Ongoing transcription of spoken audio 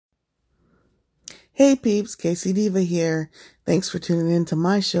Hey peeps, Casey Diva here. Thanks for tuning in to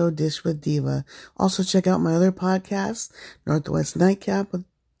my show, Dish with Diva. Also check out my other podcasts, Northwest Nightcap with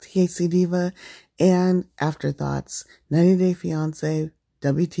Casey Diva and Afterthoughts, 90 Day Fiancé,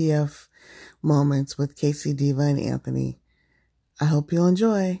 WTF Moments with Casey Diva and Anthony. I hope you'll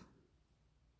enjoy.